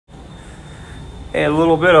a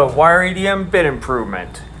little bit of wire EDM bin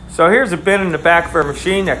improvement. So here's a bin in the back of our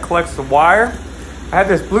machine that collects the wire. I have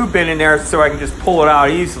this blue bin in there so I can just pull it out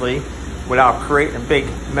easily without creating a big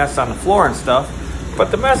mess on the floor and stuff.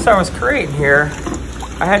 But the mess I was creating here,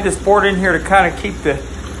 I had this board in here to kind of keep the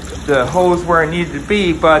hose where it needed to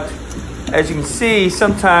be, but as you can see,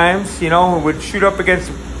 sometimes, it would shoot up against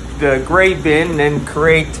the gray bin and then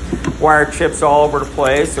create wire chips all over the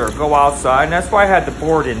place or go outside, and that's why I had the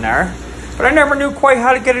board in there. But I never knew quite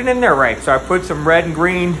how to get it in there right, so I put some red and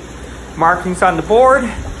green markings on the board,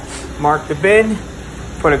 marked the bin,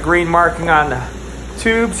 put a green marking on the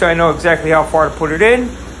tube so I know exactly how far to put it in.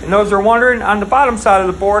 And those are wondering, on the bottom side of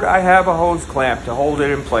the board, I have a hose clamp to hold it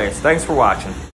in place. Thanks for watching.